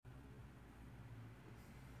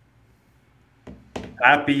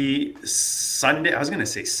Happy Sunday. I was going to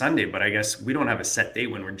say Sunday, but I guess we don't have a set date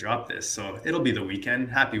when we drop this. So it'll be the weekend.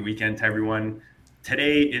 Happy weekend to everyone.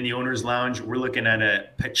 Today in the Owners Lounge, we're looking at a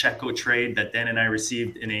PACHECO trade that Dan and I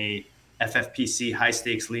received in a FFPC high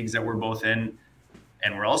stakes leagues that we're both in.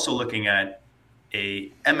 And we're also looking at a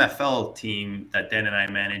MFL team that Dan and I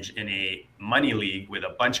manage in a money league with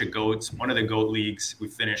a bunch of goats. One of the goat leagues, we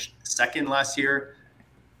finished second last year.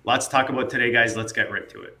 Lots to talk about today, guys. Let's get right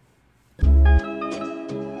to it.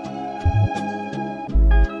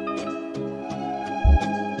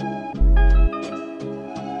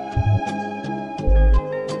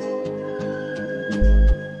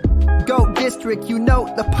 District, you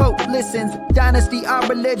know the Pope listens. Dynasty, our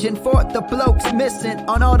religion, for the blokes missing.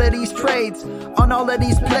 On all of these trades, on all of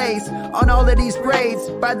these plays, on all of these grades.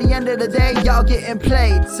 By the end of the day, y'all getting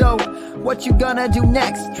played. So, what you gonna do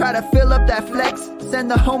next? Try to fill up that flex?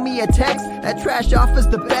 Send the homie a text. That trash offer's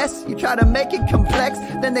the best. You try to make it complex,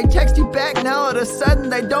 then they text you back. Now all of a sudden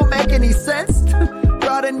they don't make any sense.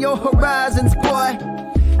 Broaden your horizons, boy.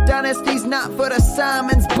 Dynasty's not for the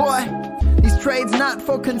Simons, boy. These trades not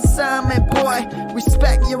for consignment, boy.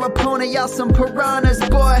 Respect your opponent, y'all some piranhas,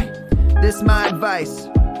 boy. This my advice,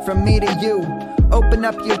 from me to you. Open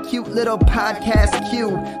up your cute little podcast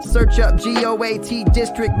queue. Search up GOAT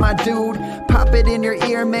District, my dude. Pop it in your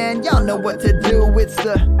ear, man, y'all know what to do. It's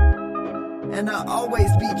the... And I always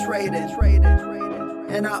be trading.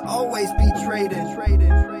 And I always be trading.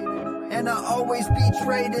 And I always be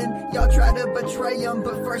trading. Y'all try to betray them,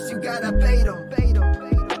 but first you gotta bait them.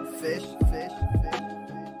 Fish.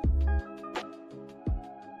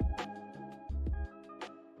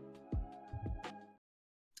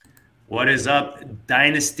 What is up,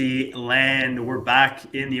 Dynasty Land? We're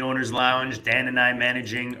back in the Owners Lounge. Dan and I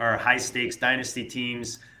managing our high-stakes Dynasty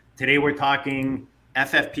teams. Today we're talking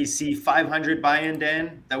FFPC 500 buy-in,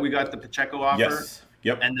 Dan, that we got the PACHECO offer. Yes.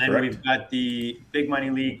 Yep. And then correct. We've got the Big Money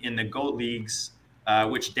League in the GOAT Leagues,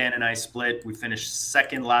 which Dan and I split. We finished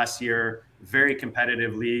second last year. Very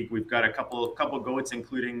competitive league. We've got a couple GOATs,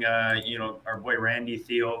 including our boy Randy,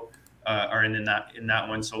 Theo. Are in that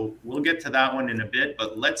one. So we'll get to that one in a bit,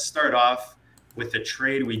 but let's start off with the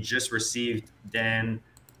trade we just received. Dan,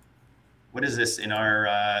 what is this in our,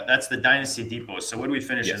 that's the Dynasty Depot. So what did we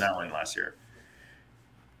finish in that one last year?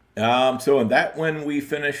 So in that one, we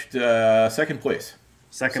finished second place.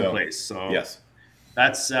 Second place. So yes,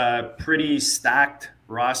 that's a pretty stacked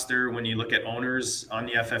roster when you look at owners on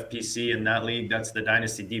the FFPC in that league. That's the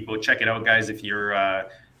Dynasty Depot. Check it out, guys.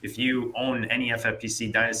 If you own any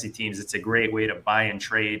FFPC Dynasty teams, it's a great way to buy and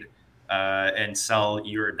trade and sell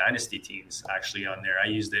your Dynasty teams actually on there. I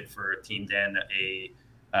used it for Team Dan, a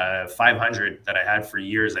 500 that I had for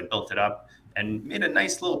years. I built it up and made a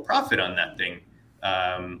nice little profit on that thing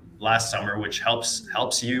last summer, which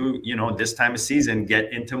helps you, this time of season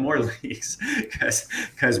get into more leagues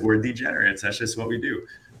because we're degenerates. That's just what we do.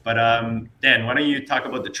 But Dan, why don't you talk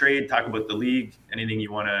about the trade, talk about the league, anything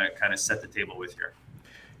you want to kind of set the table with here?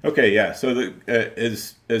 Okay, yeah. So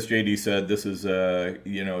as JD said, this is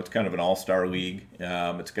it's kind of an all-star league.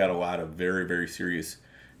 It's got a lot of very, very serious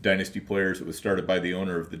Dynasty players. It was started by the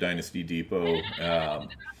owner of the Dynasty Depot,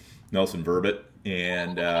 Nelson Verbit,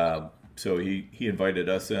 and so he invited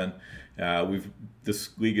us in.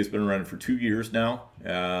 This league has been running for 2 years now.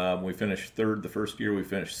 We finished third the first year. We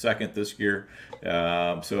finished second this year.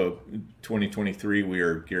 So 2023, we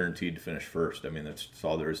are guaranteed to finish first. I mean, that's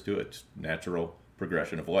all there is to it. It's natural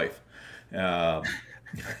progression of life.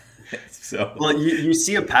 So well, you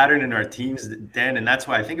see a pattern in our teams, Dan, and that's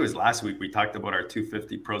why I think it was last week we talked about our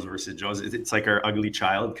 250 pros versus Joes. It's like our ugly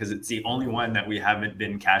child because it's the only one that we haven't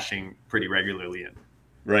been cashing pretty regularly in.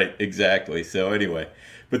 Right, exactly. So anyway,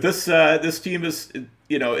 but this team is,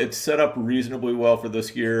 it's set up reasonably well for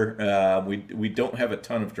this year. We don't have a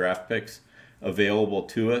ton of draft picks available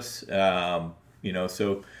to us.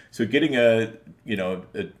 So getting a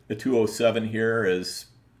 207 here is,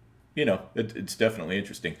 it's definitely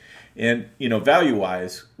interesting. And,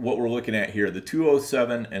 value-wise, what we're looking at here, the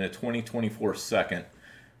 207 and a 2024 second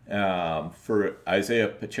for Isaiah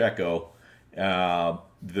PACHECO,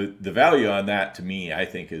 the value on that to me, I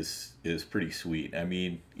think is pretty sweet. I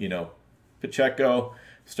mean, PACHECO,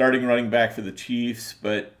 starting running back for the Chiefs,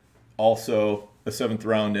 but also a seventh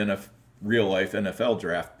round real life NFL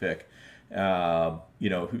draft pick.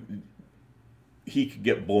 He could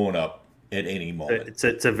get blown up at any moment.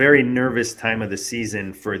 It's a very nervous time of the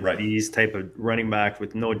season for these type of running back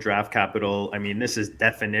with no draft capital. I mean, this is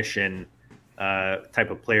definition type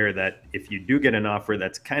of player that if you do get an offer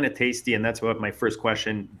that's kind of tasty, and that's what my first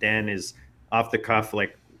question, Dan, is off the cuff.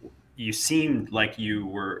 Like, you seemed like you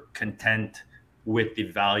were content with the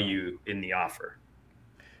value in the offer.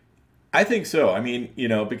 I think so. I mean,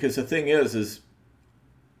 because the thing is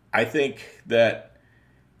I think that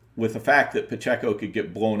with the fact that Pacheco could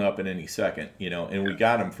get blown up in any second, and we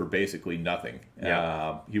got him for basically nothing.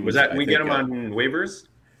 Yeah. He Was was, that I we get think, him on waivers?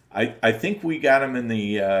 I think we got him in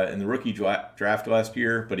the rookie draft last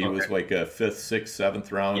year, but he was Okay. like a fifth, sixth,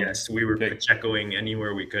 seventh round Yes, we were pick. Pachecoing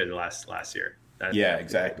anywhere we could last year. Yeah,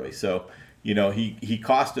 exactly. So, he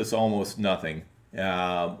cost us almost nothing.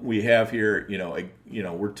 We have here,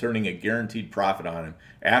 we're turning a guaranteed profit on him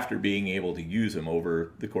after being able to use him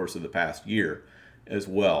over the course of the past year as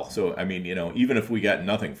well. So, I mean, even if we got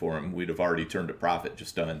nothing for him, we'd have already turned a profit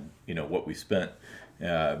just on, what we spent.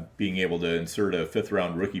 Being able to insert a fifth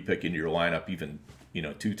round rookie pick into your lineup even,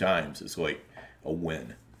 2 times is like a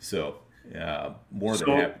win. So, more than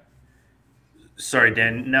happy. Sorry,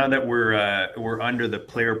 Dan. Now that we're under the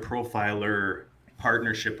player profiler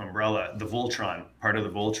partnership umbrella, the Voltron part of the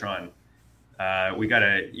Voltron, we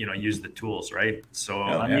gotta use the tools, right? So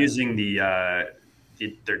I'm Yeah. using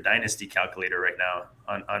their dynasty calculator right now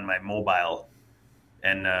on my mobile,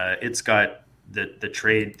 and it's got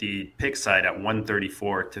the pick side at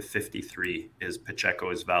 134 to 53 is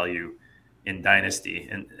Pacheco's value in dynasty,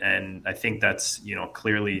 and I think that's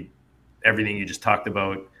clearly everything you just talked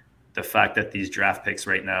about. The fact that these draft picks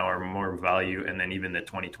right now are more value, and then even the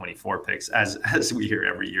 2024 picks, as we hear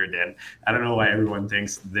every year, Dan. I don't know why everyone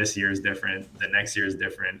thinks this year is different, the next year is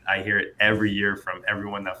different. I hear it every year from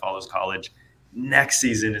everyone that follows college. Next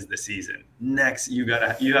season is the season. Next, you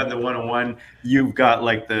have the 101. You've got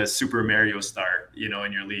like the Super Mario star, in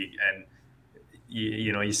your league, and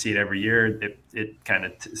you see it every year. It kind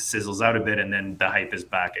of sizzles out a bit, and then the hype is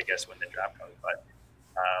back, I guess, when the draft comes. But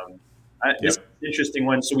this is an interesting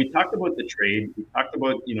one. So we talked about the trade. We talked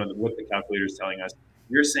about what the calculator is telling us.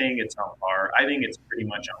 You're saying it's on par. I think it's pretty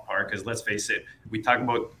much on par because let's face it, we talk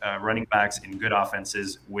about running backs in good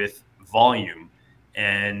offenses with volume.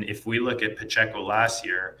 And if we look at Pacheco last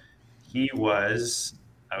year, I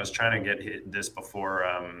was trying to get this before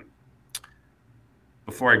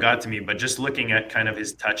it got to me, but just looking at kind of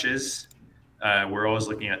his touches, we're always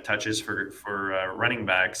looking at touches for running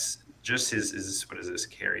backs. Just his what is this,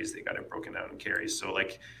 carries? They got it broken down in carries. So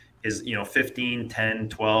like his 15, 10,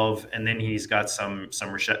 12, and then he's got some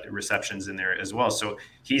receptions in there as well. So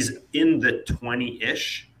he's in the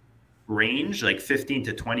 20-ish range, like 15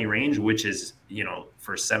 to 20 range, which is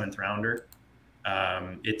for a seventh rounder.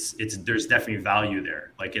 There's definitely value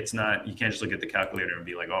there. Like it's not, you can't just look at the calculator and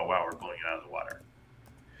be like, oh wow, we're blowing it out of the water.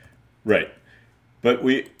 Right. But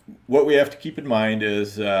what we have to keep in mind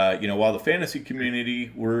is, while the fantasy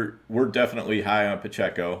community, we're definitely high on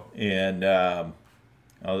Pacheco, and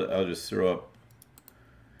I'll just throw up.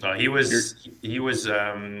 He was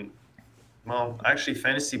well, actually,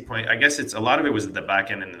 fantasy point. I guess it's a lot of it was at the back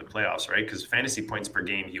end in the playoffs, right? Because fantasy points per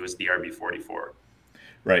game, he was the RB44.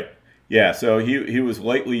 Right. Yeah. So he was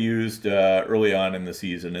lightly used early on in the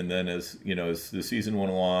season, and then as the season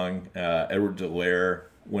went along, Edwards-Helaire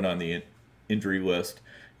went on the injury list.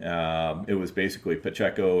 It was basically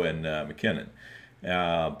Pacheco and McKinnon.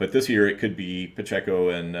 But this year it could be Pacheco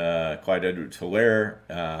and Clyde Edwards-Helaire.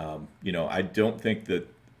 I don't think that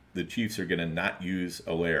the Chiefs are going to not use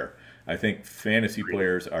Helaire. I think fantasy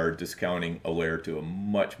players are discounting Helaire to a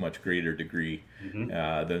much, much greater degree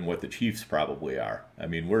than what the Chiefs probably are. I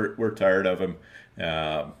mean, we're tired of him.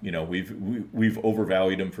 We've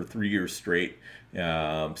overvalued him for 3 years straight.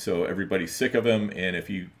 So everybody's sick of him. And if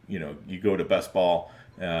you go to best ball,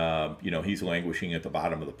 he's languishing at the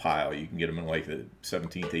bottom of the pile. You can get him in like the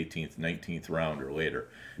 17th, 18th, 19th round or later.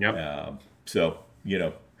 Yep.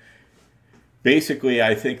 Basically,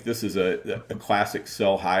 I think this is a classic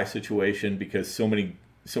sell high situation because so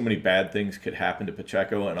many bad things could happen to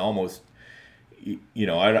Pacheco, and almost, I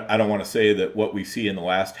don't want to say that what we see in the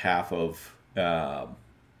last half of the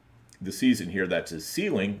season here that's his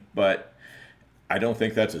ceiling, but I don't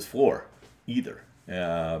think that's his floor either.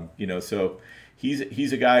 So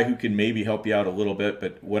he's a guy who can maybe help you out a little bit,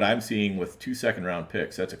 but what I'm seeing with 2 second-round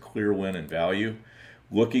picks, that's a clear win in value.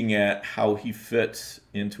 Looking at how he fits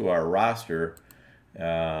into our roster,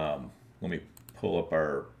 let me pull up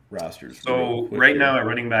our rosters. So right now at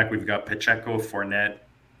running back, we've got Pacheco, Fournette,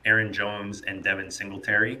 Aaron Jones, and Devin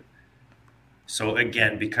Singletary. So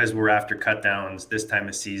again, because we're after cutdowns this time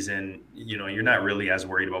of season, you're not really as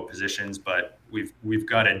worried about positions, but we've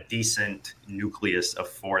got a decent nucleus of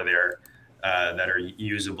 4 there. That are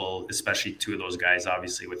usable, especially 2 of those guys,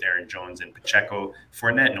 obviously with Aaron Jones and Pacheco.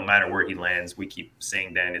 Fournette, no matter where he lands, we keep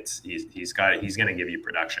saying, Dan, he's going to give you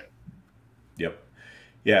production. Yep.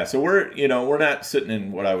 Yeah. So we're not sitting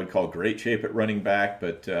in what I would call great shape at running back,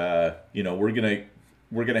 but we're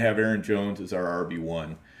gonna have Aaron Jones as our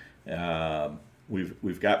RB1.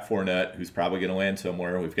 We've got Fournette, who's probably going to land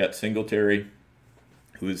somewhere. We've got Singletary,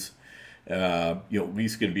 who's at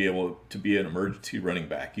least going to be able to be an emergency running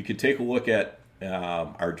back. You could take a look at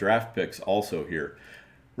our draft picks also here.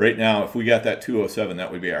 Right now, if we got that 207,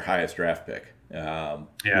 that would be our highest draft pick. We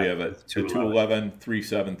have a 211,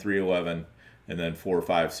 37, 311, and then 4,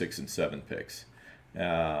 5, 6, and 7 picks.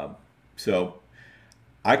 So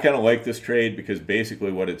I kind of like this trade because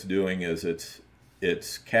basically what it's doing is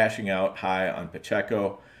it's cashing out high on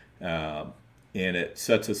Pacheco, and it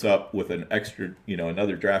sets us up with an extra,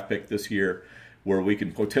 another draft pick this year where we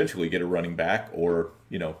can potentially get a running back or,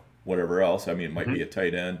 whatever else. I mean, it might be a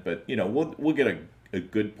tight end, but, we'll get a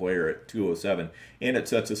good player at 207, and it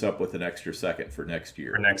sets us up with an extra second for next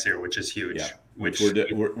year. Which is huge. Yeah, which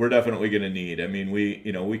we're definitely going to need. I mean, we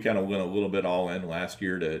kind of went a little bit all in last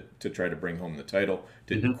year to try to bring home the title.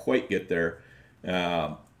 Didn't quite get there.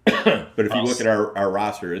 But if you look at our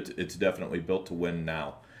roster, it's definitely built to win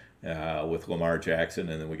now with Lamar Jackson,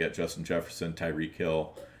 and then we got Justin Jefferson, Tyreek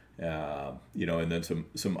Hill, and then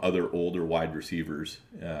some other older wide receivers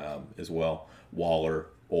as well. Waller,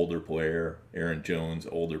 older player. Aaron Jones,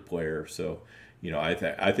 older player. So,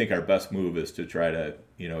 I think our best move is to try to,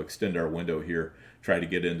 extend our window here, try to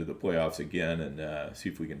get into the playoffs again, and see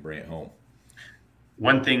if we can bring it home.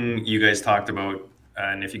 One thing you guys talked about,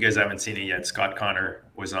 and if you guys haven't seen it yet, Scott Connor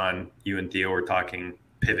was on. You and Theo were talking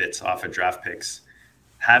pivots off of draft picks.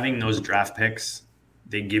 Having those draft picks,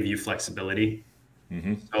 they give you flexibility.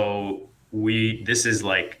 So this is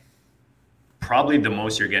like probably the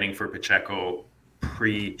most you're getting for Pacheco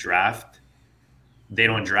pre-draft. They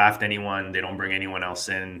don't draft anyone. They don't bring anyone else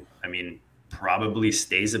in. I mean, probably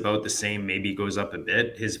stays about the same, maybe goes up a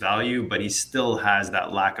bit, his value, but he still has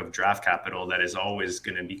that lack of draft capital that is always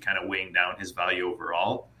going to be kind of weighing down his value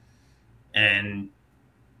overall. And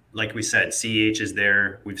like we said, CEH is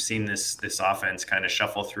there. We've seen this offense kind of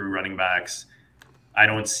shuffle through running backs. I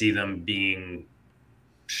don't see them being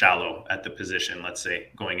shallow at the position, let's say,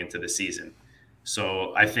 going into the season.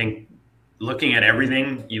 So I think looking at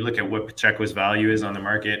everything, you look at what Pacheco's value is on the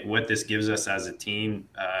market, what this gives us as a team.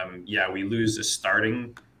 We lose a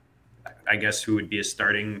starting, I guess, who would be a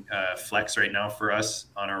starting flex right now for us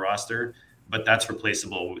on our roster, but that's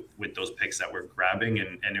replaceable with those picks that we're grabbing.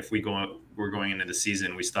 And if we're going into the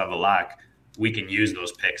season, we still have a lack, we can use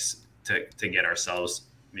those picks to get ourselves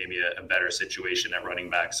maybe a better situation at running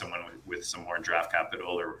back, someone with some more draft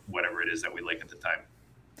capital or whatever it is that we like at the time.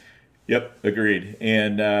 Yep, agreed.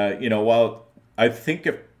 And, while I think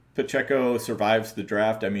if Pacheco survives the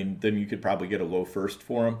draft, I mean, then you could probably get a low first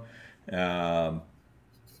for him.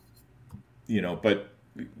 But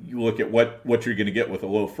you look at what you're going to get with a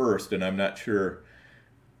low first, and I'm not sure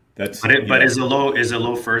that's. But is a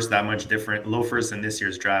low first that much different? Low first in this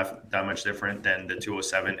year's draft that much different than the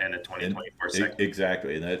 207 and the 2024 second?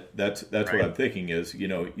 Exactly, and that's right. What I'm thinking is,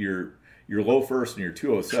 your low first and your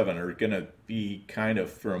 207 are going to be kind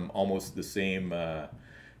of from almost the same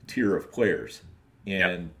tier of players.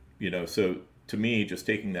 And, so to me, just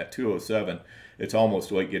taking that 207, it's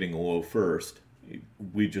almost like getting a low first.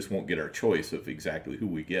 We just won't get our choice of exactly who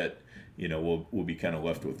we get. We'll be kind of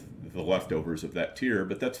left with the leftovers of that tier,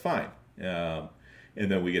 but that's fine. And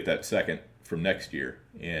then we get that second from next year.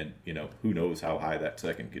 And, who knows how high that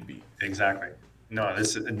second could be. Exactly. No,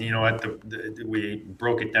 this, what, we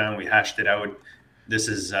broke it down, we hashed it out. This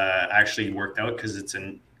is actually worked out because it's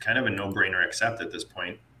kind of a no-brainer accept at this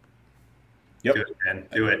point. Yep. Do it, man.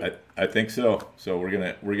 Do it. I think so. So we're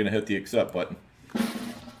gonna hit the accept button.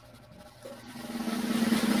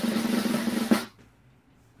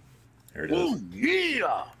 There it is. Oh,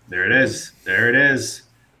 yeah. There it is. There it is.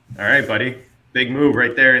 All right, buddy. Big move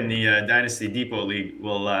right there in the Dynasty Depot League.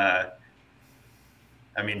 We'll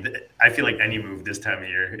I feel like any move this time of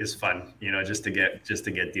year is fun, just to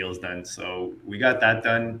get deals done. So we got that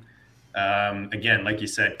done. Again, like you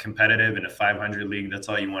said, competitive in a 500 league. That's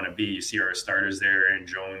all you want to be. You see our starters there: Aaron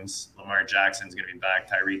Jones, Lamar Jackson's going to be back,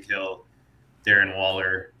 Tyreek Hill, Darren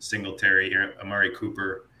Waller, Singletary, Amari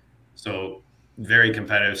Cooper. So very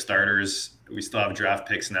competitive starters. We still have draft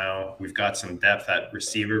picks now. We've got some depth at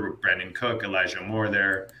receiver with Brandon Cook, Elijah Moore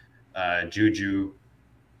there, Juju,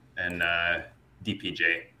 and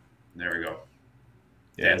DPJ. There we go.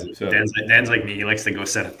 Yeah, Dan's like me. He likes to go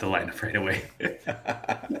set up the lineup right away.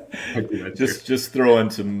 just throwing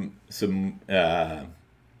some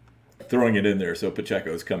throwing it in there. So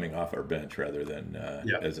Pacheco is coming off our bench rather than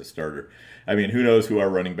as a starter. I mean, who knows who our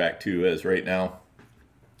running back 2 is right now?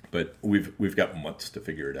 But we've got months to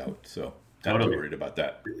figure it out. So I'm not worried about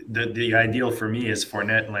that. The ideal for me is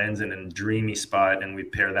Fournette lands in a dreamy spot, and we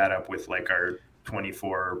pair that up with like our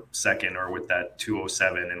 24 second or with that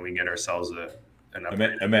 207, and we get ourselves an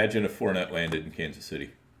upgrade. Imagine if Fournette landed in Kansas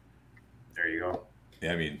City. There you go.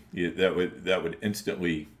 I mean, that would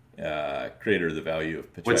instantly crater the value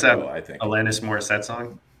of Pacheco. What's that? I think Alanis Morissette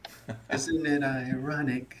song. Isn't it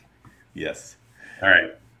ironic? Yes. All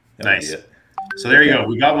right. Nice. So there you go.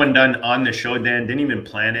 We got one done on the show, Dan. Didn't even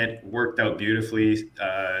plan it. Worked out beautifully.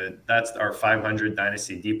 That's our 500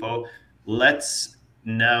 Dynasty Depot. Let's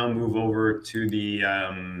now move over to the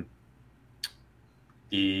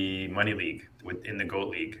Money League in the GOAT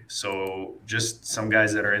League. So just some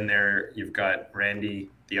guys that are in there. You've got Randy,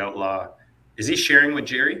 the Outlaw. Is he sharing with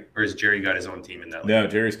Jerry, or has Jerry got his own team in that league? No,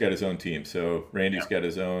 Jerry's got his own team. So Randy's got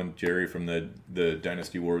his own. Jerry from the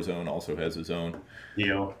Dynasty Warzone also has his own.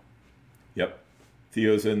 Theo. Yep.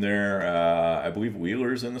 Theo's in there. I believe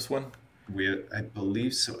Wheeler's in this one. I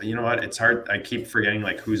believe so. You know what? It's hard. I keep forgetting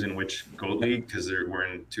like who's in which GOAT League because we're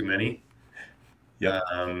in too many. Yeah.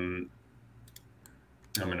 I'm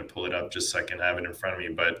going to pull it up just so I can have it in front of me.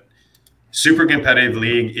 But super competitive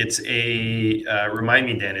league. It's remind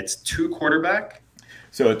me, Dan, it's 2 quarterback.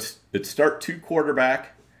 So it's start 2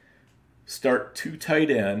 quarterback, start 2 tight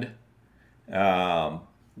end,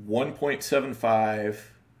 1.75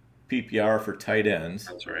 PPR for tight ends.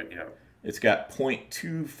 That's right, yeah. It's got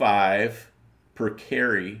 0.25 per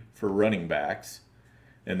carry for running backs,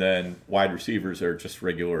 and then wide receivers are just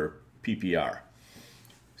regular PPR.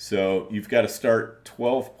 So you've got to start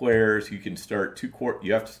 12 players. You can start you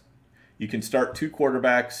can start 2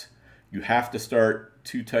 quarterbacks. You have to start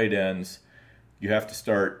 2 tight ends. You have to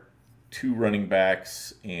start 2 running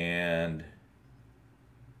backs and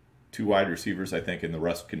 2 wide receivers, I think, and the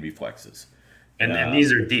rest can be flexes. And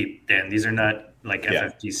these are deep, Dan. These are not like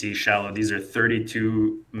FFPC shallow. These are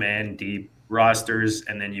 32-man deep rosters,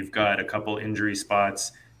 and then you've got a couple injury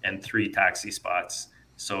spots and 3 taxi spots.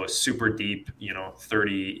 So super deep,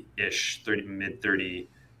 30-ish, mid-30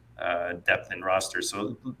 depth in roster.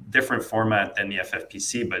 So different format than the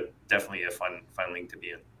FFPC, but definitely a fun league to be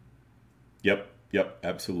in. Yep,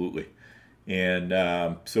 absolutely.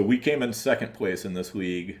 And so we came in second place in this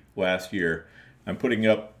league last year. I'm putting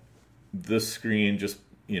up this screen just,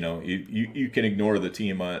 you can ignore the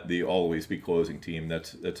team, the Always Be Closing team.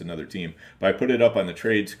 That's another team. But I put it up on the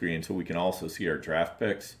trade screen so we can also see our draft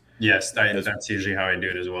picks. Yes, that's usually how I do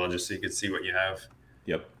it as well, just so you can see what you have.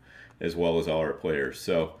 Yep, as well as all our players.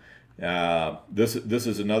 So this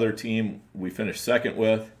is another team we finished second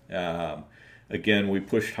with. Again, we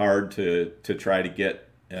pushed hard to try to get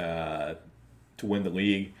to win the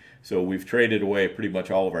league. So we've traded away pretty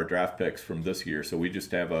much all of our draft picks from this year. So we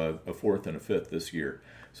just have a 4th and a 5th this year.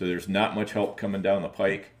 So there's not much help coming down the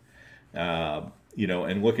pike.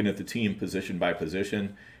 And looking at the team position by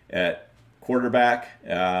position at quarterback,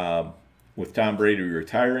 with Tom Brady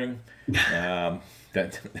retiring,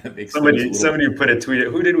 that makes somebody put a tweet.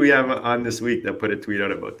 Who did we have on this week that put a tweet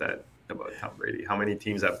out about that? About Tom Brady. How many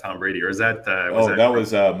teams have Tom Brady? Or is that that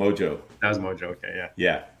was Mojo. That was Mojo. Okay,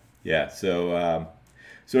 yeah. Yeah. So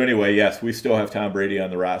anyway, yes, we still have Tom Brady on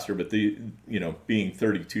the roster, but being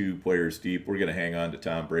 32 players deep, we're going to hang on to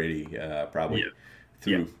Tom Brady probably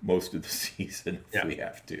through most of the season if we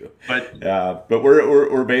have to. But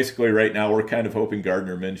we're basically right now we're kind of hoping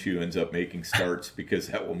Gardner Minshew ends up making starts because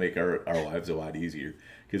that will make our lives a lot easier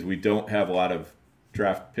because we don't have a lot of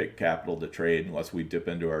draft pick capital to trade unless we dip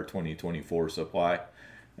into our 2024 supply,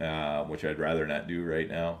 which I'd rather not do right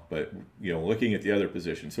now. But, looking at the other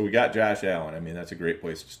positions. So we got Josh Allen. I mean, that's a great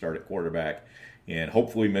place to start at quarterback. And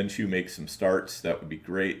hopefully Minshew makes some starts. That would be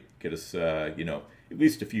great. Get us, at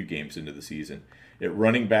least a few games into the season. At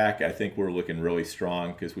running back, I think we're looking really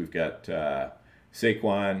strong because we've got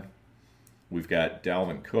Saquon. We've got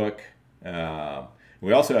Dalvin Cook.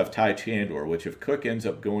 We also have Ty Chandler, which if Cook ends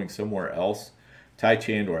up going somewhere else, Ty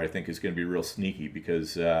Chandler, I think, is going to be real sneaky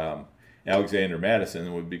because Alexander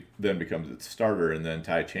Madison then becomes the starter, and then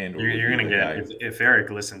Ty Chandler. You're going to get if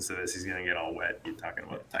Eric listens to this, he's going to get all wet. You're talking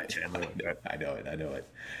about Ty Chandler. I know it.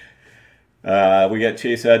 We got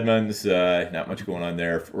Chase Edmonds. Not much going on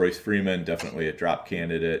there. Royce Freeman, definitely a drop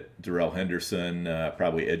candidate. Darrell Henderson,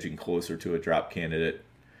 probably edging closer to a drop candidate.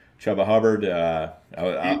 Chuba Hubbard.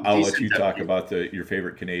 I'll let you talk about your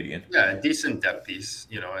favorite Canadian. Yeah, a decent depth piece.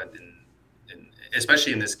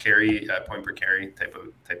 Especially in this carry point per carry type of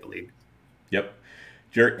league. Yep.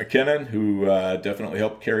 Jerick McKinnon, who definitely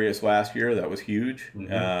helped carry us last year. That was huge.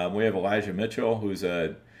 Mm-hmm. We have Elijah Mitchell, who's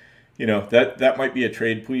that might be a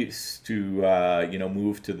trade piece to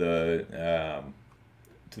move to the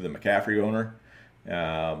McCaffrey owner.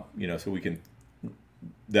 So we can.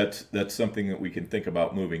 That's something that we can think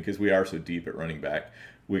about moving because we are so deep at running back.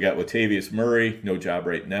 We got Latavius Murray, no job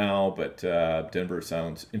right now, but Denver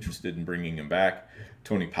sounds interested in bringing him back.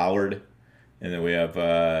 Tony Pollard, and then we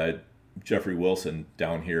have Jeffrey Wilson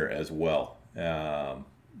down here as well.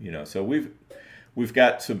 So we've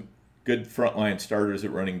got some good frontline starters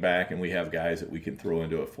at running back, and we have guys that we can throw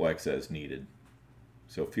into a flex as needed.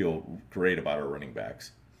 So feel great about our running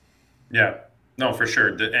backs. Yeah, no, for sure.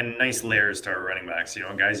 And nice layers to our running backs.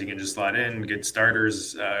 Guys you can just slot in, good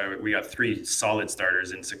starters. We got 3 solid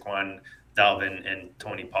starters in Saquon, Dalvin, and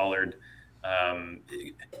Tony Pollard,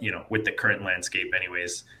 with the current landscape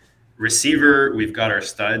anyways. Receiver, we've got our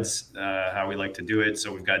studs, how we like to do it.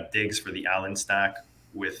 So we've got Diggs for the Allen stack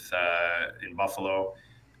in Buffalo.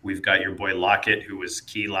 We've got your boy Lockett, who was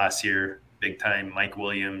key last year, big time. Mike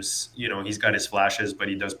Williams, he's got his flashes, but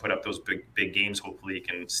he does put up those big games. Hopefully he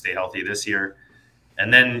can stay healthy this year.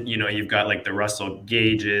 And then, you've got like the Russell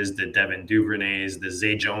Gages, the Devin Duvernays, the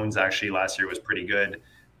Zay Jones actually last year was pretty good.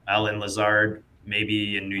 Alan Lazard,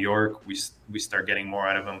 maybe in New York, we start getting more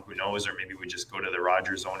out of him. Who knows? Or maybe we just go to the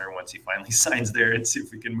Rodgers owner once he finally signs there and see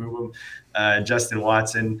if we can move him. Justin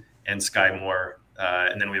Watson and Sky Moore.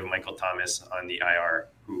 And then we have Michael Thomas on the IR,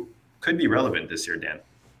 who could be relevant this year, Dan.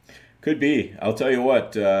 Could be. I'll tell you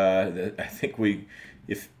what. I think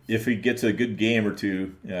if he gets a good game or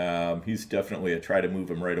two, he's definitely a try to move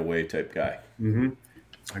him right away type guy. Mm-hmm.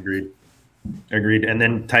 Agreed. And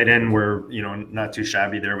then tight end, we're not too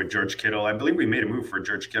shabby there with George Kittle. I believe we made a move for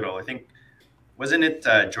George Kittle. I think wasn't it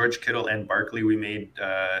George Kittle and Barkley we made?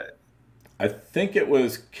 I think it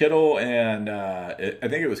was Kittle and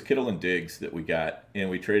Kittle and Diggs that we got, and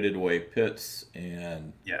we traded away Pitts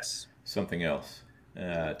and something else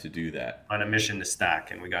to do that on a mission to stack,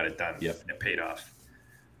 and we got it done. Yep, and it paid off.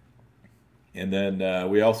 And then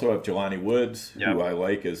we also have Jelani Woods, who I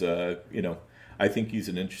like as I think he's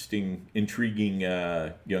an intriguing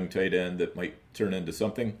young tight end that might turn into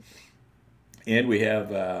something. And we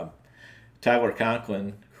have Tyler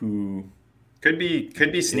Conklin, who could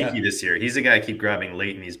be sneaky this year. He's a guy I keep grabbing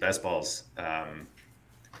late in these best balls.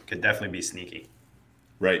 Could definitely be sneaky.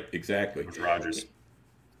 Right, exactly. With Rodgers.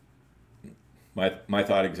 My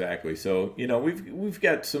thought exactly. So we've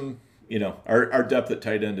got some. Our depth at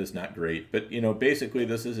tight end is not great, but basically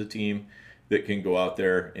this is a team that can go out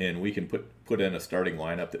there and we can put in a starting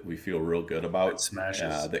lineup that we feel real good about.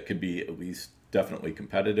 Smashes. That can be at least definitely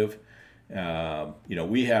competitive.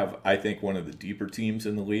 We have, I think, one of the deeper teams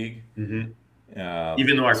in the league. Mm-hmm.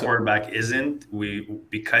 Even though our quarterback isn't,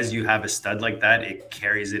 because you have a stud like that, it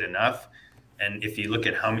carries it enough. And if you look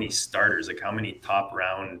at how many starters, like how many top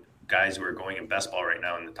round guys who are going in best ball right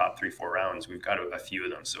now in the top 3-4 rounds, we've got a few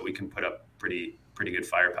of them, so we can put up pretty good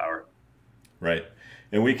firepower. Right,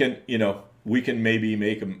 and we can maybe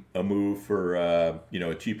make a move for a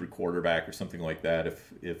cheaper quarterback or something like that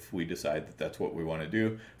if we decide that that's what we want to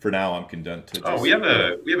do. For now, I'm content to. We have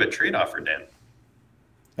a trade offer, Dan.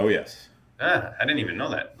 Oh yes. I didn't even know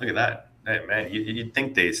that. Look at that. Hey, man, you'd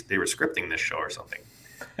think they were scripting this show or something.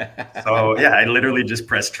 So I literally just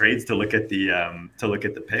pressed trades to look at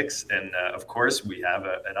the picks, and of course we have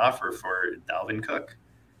an offer for Dalvin Cook.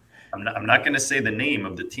 I'm not going to say the name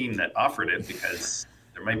of the team that offered it because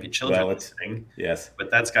there might be children listening. Yes, but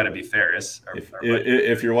that's got to be Ferris.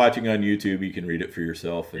 If you're watching on YouTube, you can read it for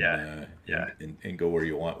yourself. And, and go where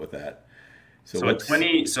you want with that. So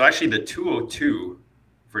actually the 202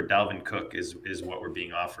 for Dalvin Cook is what we're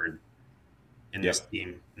being offered in this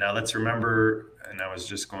team. Now let's remember, and I was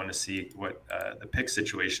just going to see what the pick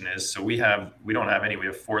situation is. So we don't have any. We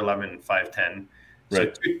have 4'11", 5'10".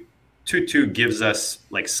 Right. So 2-2 gives us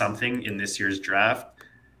like something in this year's draft.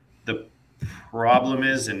 The problem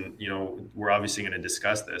is, and we're obviously going to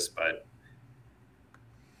discuss this, but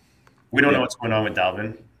we don't know what's going on with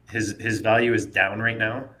Dalvin. His value is down right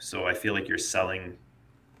now, so I feel like you're selling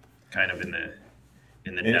kind of in the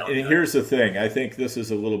down. And here's the thing: I think this is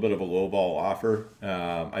a little bit of a lowball offer.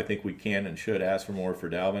 I think we can and should ask for more for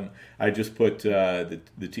Dalvin. I just put the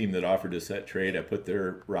team that offered us that trade. I put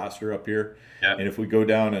their roster up here, and if we go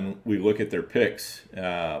down and we look at their picks,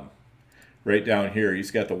 right down here, he's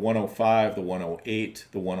got the 105, the 108,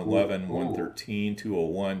 the 111, 113,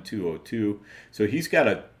 201, 202. So he's got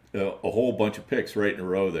a whole bunch of picks right in a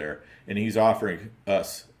row there, and he's offering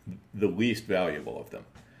us the least valuable of them.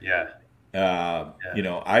 I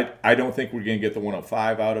don't think we're going to get the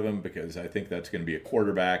 105 out of him because I think that's going to be a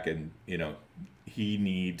quarterback, and he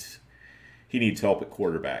needs help at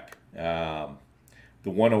quarterback. The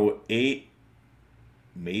 108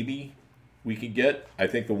 maybe we could get. I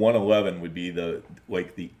think the 111 would be the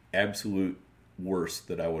absolute worst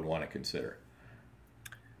that I would want to consider.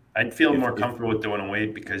 I'd feel more comfortable with the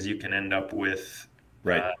 108 because you can end up with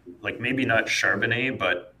Right. Like maybe not Charbonnet,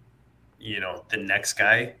 but the next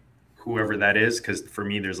guy, whoever that is, because for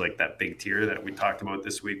me, there's like that big tier that we talked about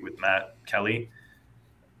this week with Matt Kelly.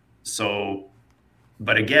 So,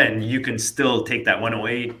 but again, you can still take that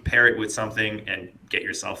 108, pair it with something, and get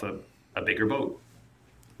yourself a bigger boat.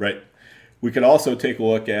 Right. We could also take a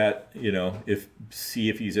look at, see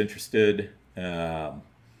if he's interested.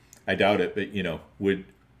 I doubt it, but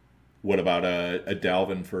what about a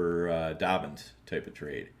Dalvin for Dobbins type of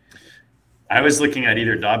trade? I was looking at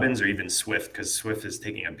either Dobbins or even Swift, because Swift is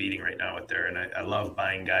taking a beating right now out there, and I love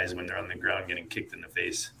buying guys when they're on the ground getting kicked in the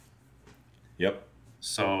face. Yep.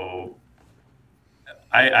 So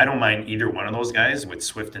I don't mind either one of those guys with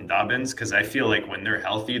Swift and Dobbins, because I feel like when they're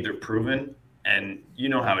healthy, they're proven. And you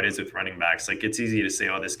know how it is with running backs. Like, it's easy to say,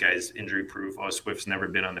 oh, this guy's injury proof. Oh, Swift's never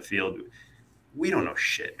been on the field. We don't know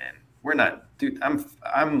shit, man. We're not, dude.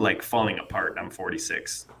 I'm like falling apart. I'm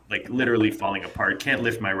 46, like literally falling apart. Can't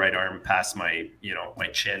lift my right arm past my my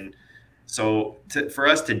chin. So for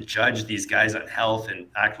us to judge these guys on health and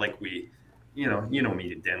act like we,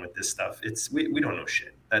 me, Dan, with this stuff, we don't know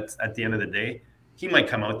shit. That's at the end of the day. He might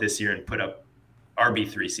come out this year and put up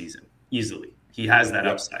RB3 season easily. He has that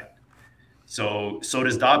upside. So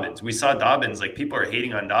does Dobbins. We saw Dobbins, like people are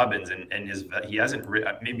hating on Dobbins and he hasn't,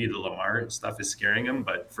 maybe the Lamar stuff is scaring him,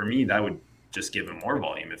 but for me, that would just give him more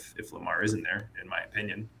volume if Lamar isn't there, in my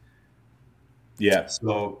opinion. Yeah.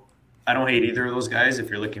 So I don't hate either of those guys if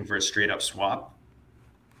you're looking for a straight up swap.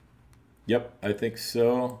 Yep, I think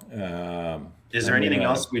so. Is there anything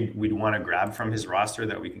else we'd want to grab from his roster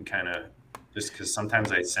that we can kind of, just because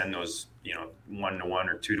sometimes I send those 1-to-1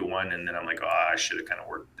 or 2-to-1, and then I'm like, oh, I should have kind of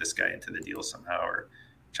worked this guy into the deal somehow, or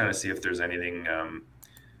trying to see if there's anything.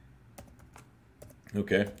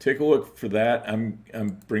 Okay, take a look for that.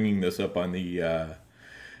 I'm bringing this up on the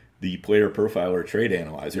player profiler trade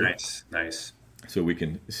analyzer. Nice. So we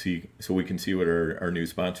can see what our new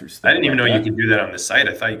sponsors think. I didn't even know you could do that on the site.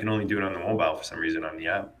 I thought you can only do it on the mobile for some reason on the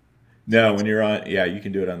app. No, when you're on, you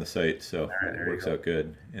can do it on the site, so it works out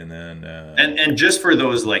good. And then, and just for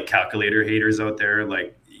those like calculator haters out there,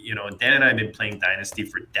 like Dan and I have been playing Dynasty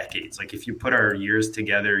for decades. Like if you put our years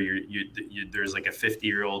together, you there's like a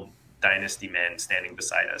 50-year-old Dynasty man standing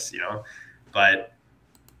beside us, But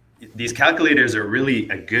these calculators are really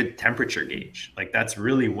a good temperature gauge. Like that's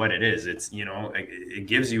really what it is. It's it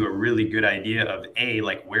gives you a really good idea of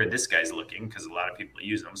like where this guy's looking, because a lot of people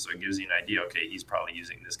use them, so it gives you an idea. Okay, he's probably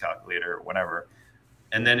using this calculator or whatever,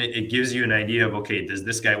 and then it gives you an idea of, okay, does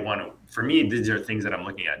this guy want to? For me, these are things that I'm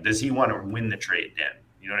looking at. Does he want to win the trade, Dan?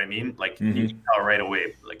 You know what I mean? Like you can tell right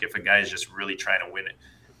away. Like if a guy's just really trying to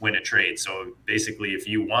win a trade. So basically, if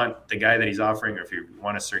you want the guy that he's offering, or if you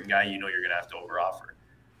want a certain guy, you're going to have to overoffer.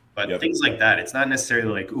 But things like that, it's not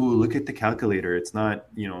necessarily like, ooh, look at the calculator. It's not,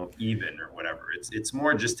 even or whatever. It's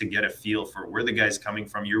more just to get a feel for where the guy's coming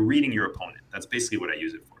from. You're reading your opponent. That's basically what I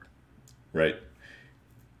use it for. Right.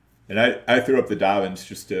 And I threw up the Dobbins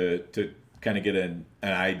just to kind of get an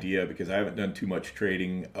idea, because I haven't done too much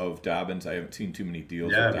trading of Dobbins. I haven't seen too many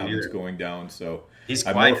deals of Dobbins going down. So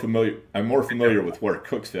I'm more familiar with where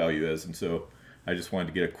Cook's value is, and so I just wanted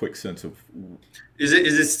to get a quick sense of. Is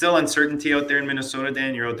it still uncertainty out there in Minnesota,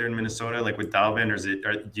 Dan? You're out there in Minnesota, like with Dalvin,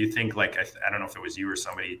 or do you think, like, I don't know if it was you or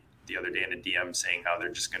somebody the other day in a DM saying how they're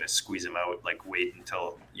just going to squeeze him out, like wait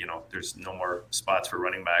until there's no more spots for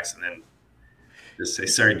running backs, and then just say,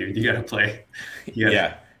 sorry, dude, you got to play.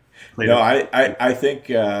 Play no, I think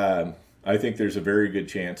there's a very good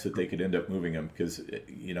chance that they could end up moving him, because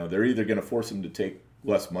they're either going to force him to take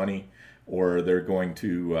less money, or they're going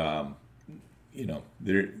to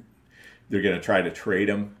they're going to try to trade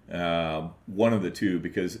him, one of the two,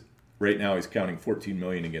 because right now he's counting $14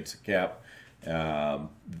 million against the cap.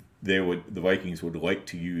 The Vikings would like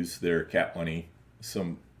to use their cap money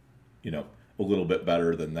a little bit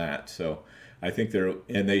better than that. So I think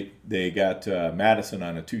they got Madison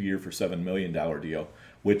on a 2-year for $7 million deal,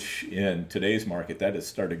 which in today's market, that is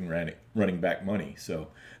starting running back money. So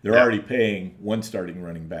they're already paying one starting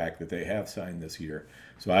running back that they have signed this year.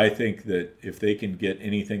 So I think that if they can get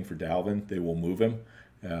anything for Dalvin, they will move him.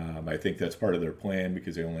 I think that's part of their plan,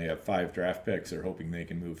 because they only have 5 draft picks. They're hoping they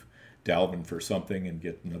can move Dalvin for something and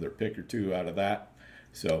get another pick or 2 out of that.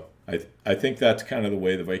 So I think that's kind of the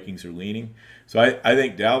way the Vikings are leaning. So I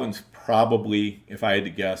think Dalvin's probably, if I had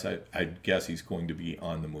to guess, I'd guess he's going to be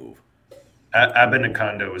on the move.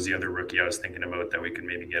 Abinaconda was the other rookie I was thinking about that we could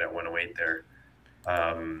maybe get at 108 there,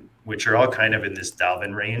 which are all kind of in this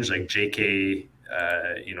Dalvin range, like JK.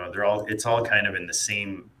 It's all kind of in the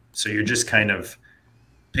same. So you're just kind of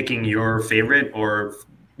picking your favorite, or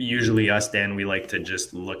usually us, Dan, we like to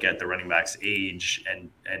just look at the running back's age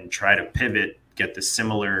and try to pivot get the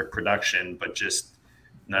similar production, but just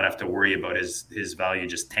not have to worry about his value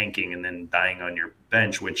just tanking and then dying on your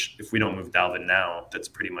bench, which if we don't move Dalvin now, that's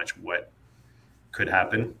pretty much what could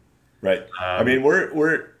happen. Right. I mean,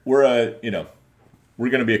 we're a, you know, we're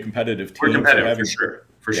going to be a competitive team. We're competitive,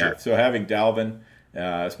 for sure. So having Dalvin,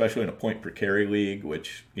 especially in a point per carry league,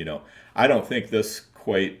 which, you know, I don't think this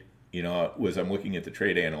quite, you know, I'm looking at the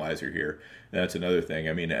trade analyzer here. That's another thing.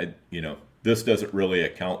 I mean, you know, this doesn't really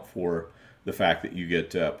account for the fact that you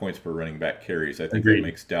get points per running back carries. I think that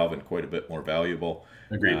makes Dalvin quite a bit more valuable.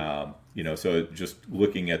 Agreed. You know, so just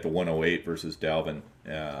looking at the 108 versus Dalvin,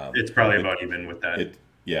 it's probably about even with that.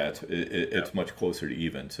 It's much closer to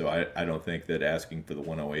even. So I don't think that asking for the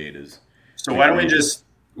 108 is. So why don't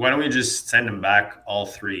we just send them back all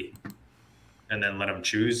three, and then let them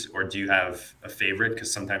choose? Or do you have a favorite?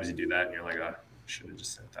 Because sometimes you do that, and you're like, oh, should have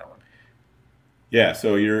just sent that one. Yeah,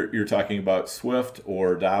 so you're talking about Swift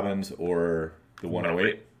or Dobbins or the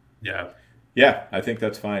 108? Yeah, I think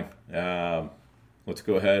that's fine. Let's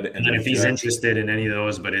go ahead. And then if he's interested in any of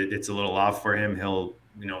those, but it's a little off for him, he'll,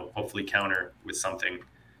 you know, hopefully counter with something,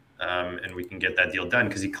 and we can get that deal done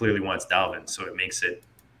because he clearly wants Dalvin. So it makes it.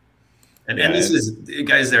 And this is,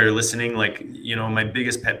 guys that are listening, like, you know, my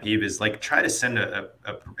biggest pet peeve is like try to send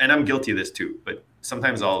and I'm guilty of this too, but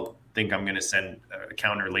sometimes I'll think I'm going to send a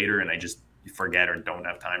counter later and I just forget or don't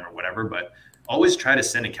have time or whatever, but always try to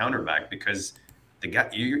send a counter back because the guy,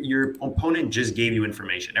 your opponent just gave you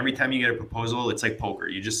information. Every time you get a proposal, it's like poker.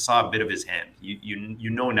 You just saw a bit of his hand. You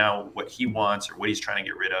know now what he wants or what he's trying to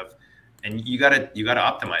get rid of, and you gotta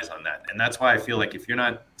optimize on that. And that's why I feel like if you're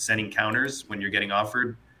not sending counters when you're getting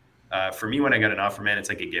offered, for me when I got an offer, man, it's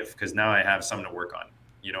like a gift because now I have something to work on.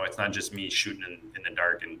 You know, it's not just me shooting in the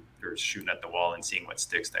dark or shooting at the wall and seeing what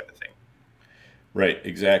sticks type of thing. Right,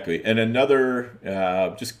 exactly. And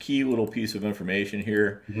another just key little piece of information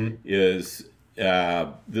here is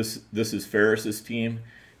this is Ferris's team,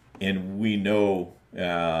 and we know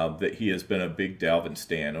that he has been a big Dalvin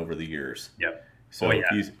stan over the years. Yep. So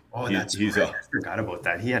he's I forgot about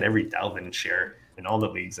that. He had every Dalvin share in all the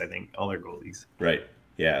leagues, I think, all their goal leagues. Right.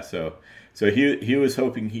 Yeah. So he was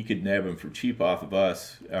hoping he could nab him for cheap off of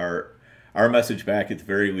us. Our message back at the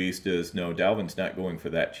very least is no, Dalvin's not going for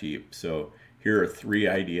that cheap. So here are 3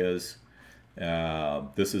 ideas.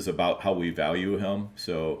 This is about how we value him.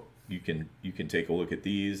 So you can take a look at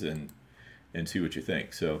these and see what you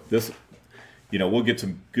think. So this, you know, we'll get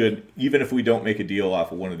some good, even if we don't make a deal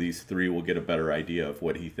off of one of these 3, we'll get a better idea of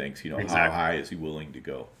what he thinks, you know, exactly. How high is he willing to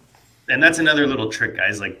go? And that's another little trick,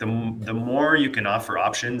 guys. Like the more you can offer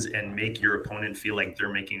options and make your opponent feel like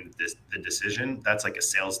they're making the decision, that's like a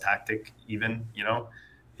sales tactic even, you know.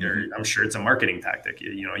 I'm sure it's a marketing tactic.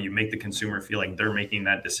 You know, you make the consumer feel like they're making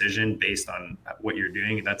that decision based on what you're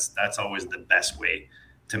doing. That's always the best way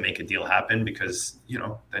to make a deal happen because, you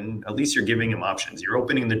know, then at least you're giving them options. You're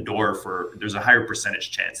opening the door for, there's a higher percentage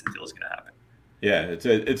chance the deal is going to happen. Yeah,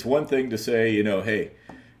 it's one thing to say, you know, hey,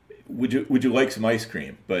 would you like some ice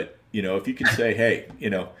cream? But, you know, if you can say, hey, you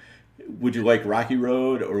know, would you like Rocky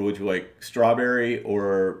Road or would you like strawberry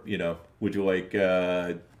or, you know, would you like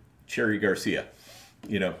Cherry Garcia?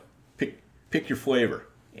 You know, pick your flavor,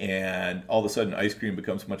 and all of a sudden ice cream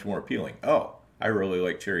becomes much more appealing. Oh, I really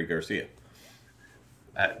like Cherry Garcia.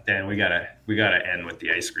 Dan, we gotta end with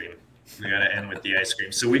the ice cream.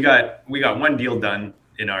 So we got one deal done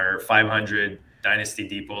in our 500 Dynasty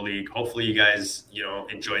Depot League. Hopefully you guys, you know,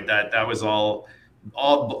 enjoyed that. That was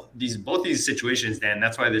both these situations, Dan.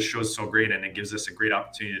 That's why this show is so great, and it gives us a great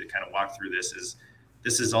opportunity to kind of walk through this.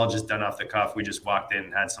 This is all just done off the cuff. We just walked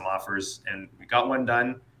in, had some offers, and we got one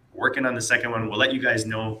done. We're working on the second one. We'll let you guys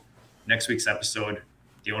know next week's episode,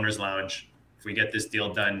 the Owner's Lounge, if we get this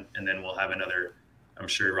deal done, and then we'll have another, I'm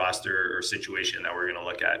sure, roster or situation that we're going to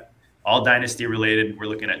look at. All Dynasty related. We're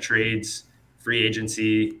looking at trades, free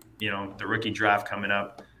agency, you know, the rookie draft coming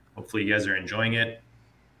up. Hopefully you guys are enjoying it.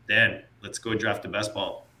 Dan, let's go draft the best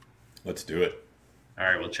ball. Let's do it. All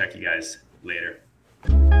right, we'll check you guys later.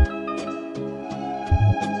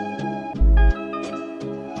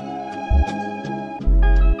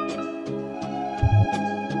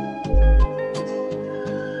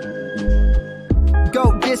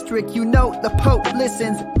 District, you know the Pope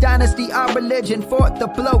listens. Dynasty, our religion, for the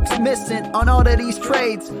blokes missing. On all of these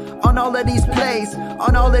trades, on all of these plays,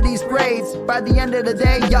 on all of these grades. By the end of the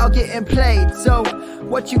day, y'all getting played. So,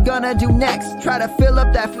 what you gonna do next? Try to fill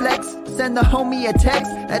up that flex? Send the homie a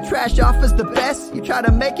text. That trash offer's the best. You try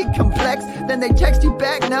to make it complex, then they text you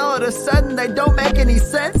back. Now all of a sudden they don't make any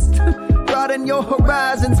sense. Broaden your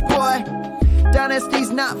horizons, boy. Dynasty's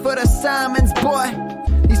not for the Simons, boy.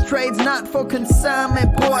 These trades not for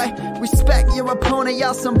consignment, boy. Respect your opponent,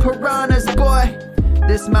 y'all some piranhas, boy.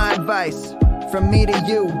 This my advice from me to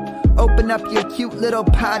you. Open up your cute little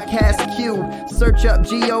podcast queue. Search up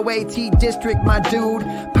GOAT District, my dude.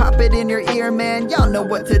 Pop it in your ear, man. Y'all know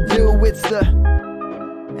what to do. It's the...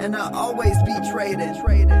 And I always be traded.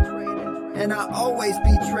 And I always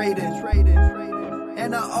be traded.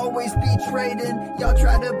 And I always be trading. Y'all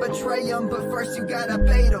try to betray them, but first you gotta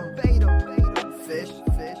bait them. Fish.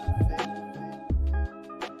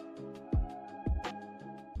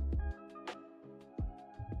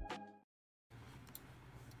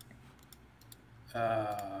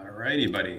 Alrighty, buddy.